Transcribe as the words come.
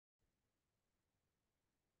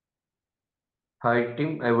Hi,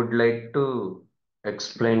 Tim. I would like to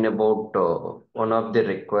explain about one of the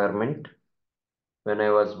requirement when I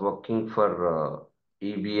was working for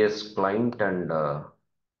EBS client and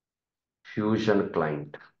Fusion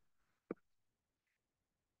client.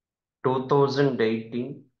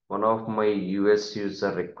 2018, one of my US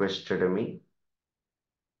user requested me,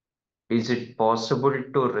 is it possible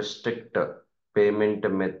to restrict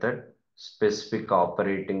payment method specific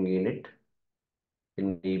operating unit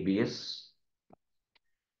in EBS?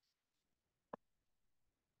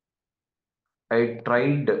 I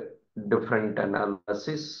tried different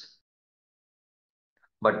analysis,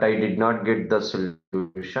 but I did not get the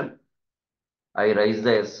solution. I raised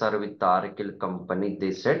the SR with Oracle company.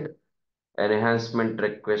 They said enhancement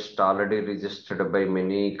request already registered by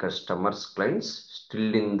many customers, clients,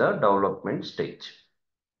 still in the development stage.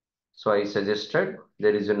 So I suggested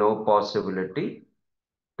there is no possibility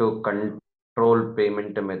to control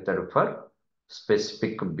payment method for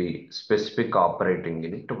specific operating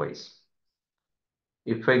unit wise.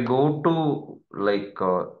 If I go to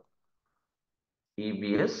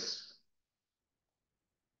EBS,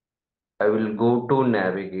 I will go to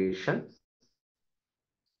navigation,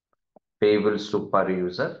 payable super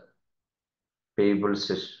user, payable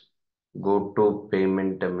system, go to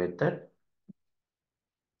payment method.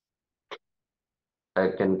 I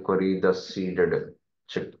can query the seeded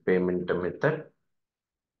check payment method.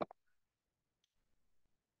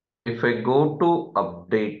 If I go to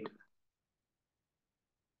update,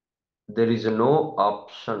 there is no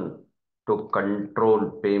option to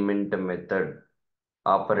control payment method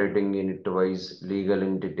operating unit wise, legal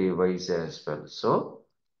entity wise as well. So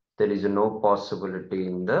there is no possibility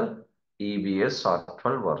in the EBS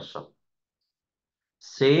R12 version.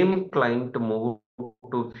 Same client moved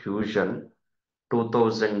to Fusion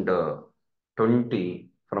 2020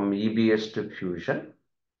 from EBS to Fusion.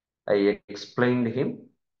 I explained him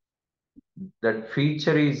that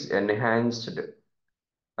feature is enhanced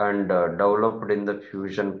and developed in the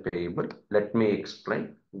Fusion payable. Let me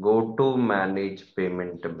explain. Go to manage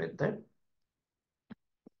payment method.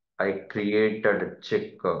 I created a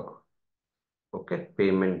check, okay,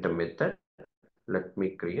 payment method. Let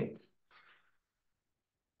me create.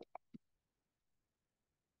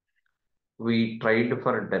 We tried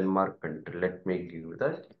for Denmark country. Let me give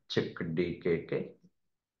the check DKK.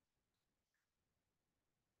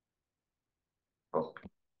 Okay.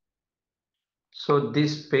 So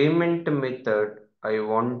this payment method, I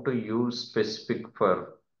want to use specific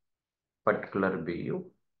for particular BU.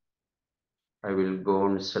 I will go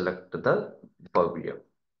and select the Bhavya.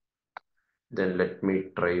 Then let me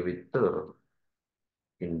try with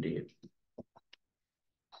India.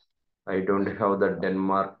 I don't have the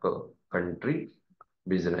Denmark country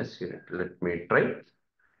business unit. Let me try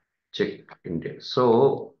check India.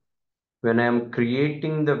 So when I am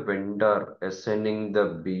creating the vendor, assigning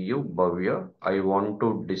the BU Bhavya, I want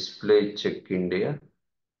to display check India.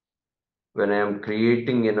 When I am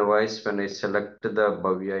creating invoice, when I select the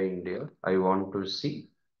Bhavya India, I want to see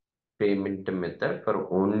payment method for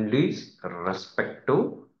only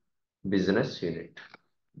respective business unit.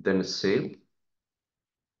 Then save.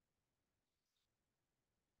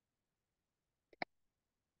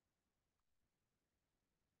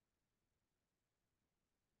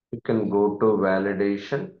 You can go to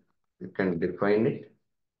validation. You can define it.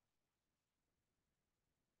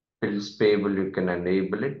 Bills payable, you can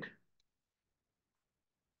enable it.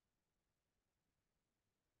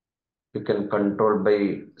 You can control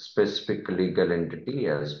by specific legal entity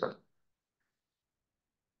as well.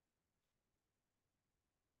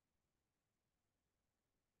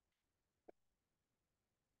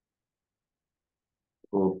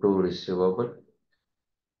 Go to receivable.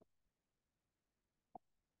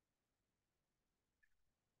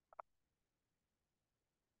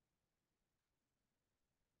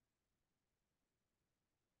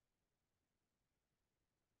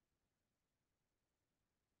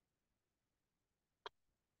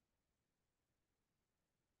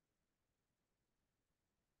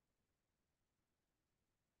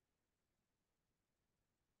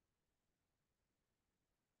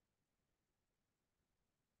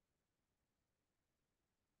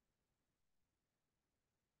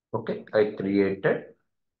 Okay, I created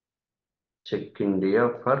check India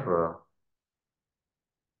for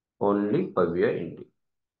only Bhavya India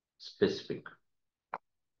specific.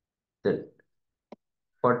 Then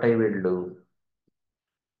what I will do,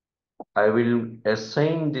 I will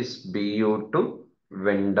assign this BU to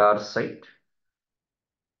vendor site.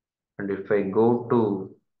 And if I go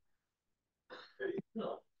to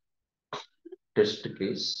test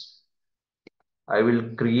case, I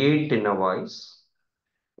will create invoice.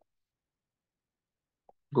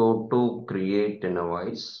 go to create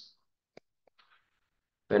invoice.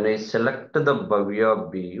 When I select the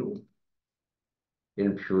Bhavya BU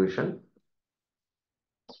infusion,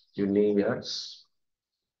 Universe,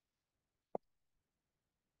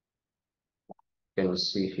 you can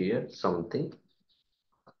see here something.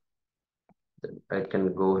 Then I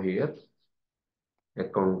can go here,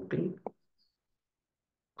 accounting.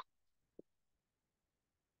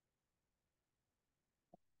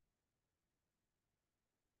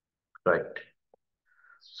 Right.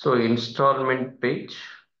 So installment page.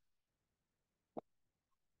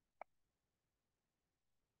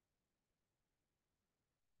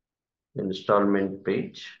 Installment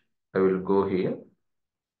page. I will go here.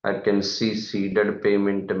 I can see seeded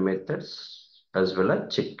payment methods as well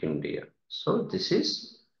as Check India. So this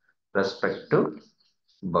is respect to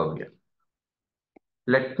Bhavya.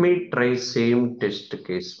 Let me try same test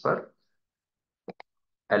case for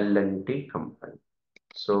L&T company.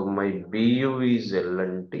 So my BU is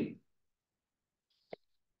L&T.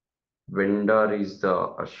 Vendor is the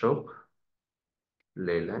Ashok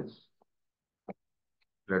Leyland.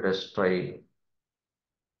 Let us try.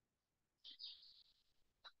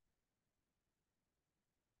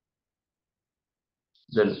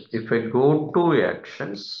 Then if I go to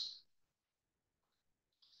actions,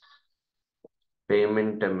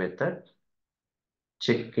 payment method,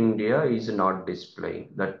 Check India is not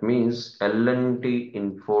displaying. That means L&T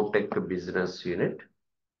Infotech business unit,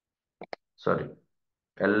 sorry,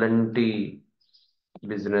 L&T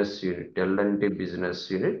L&T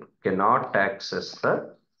business unit cannot access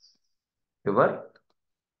the your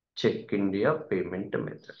Check India payment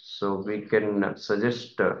method. So we can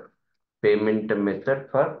suggest payment method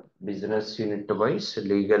for business unit wise,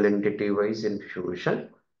 legal entity wise in Fusion.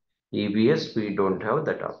 EBS, we don't have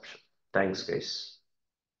that option. Thanks, guys.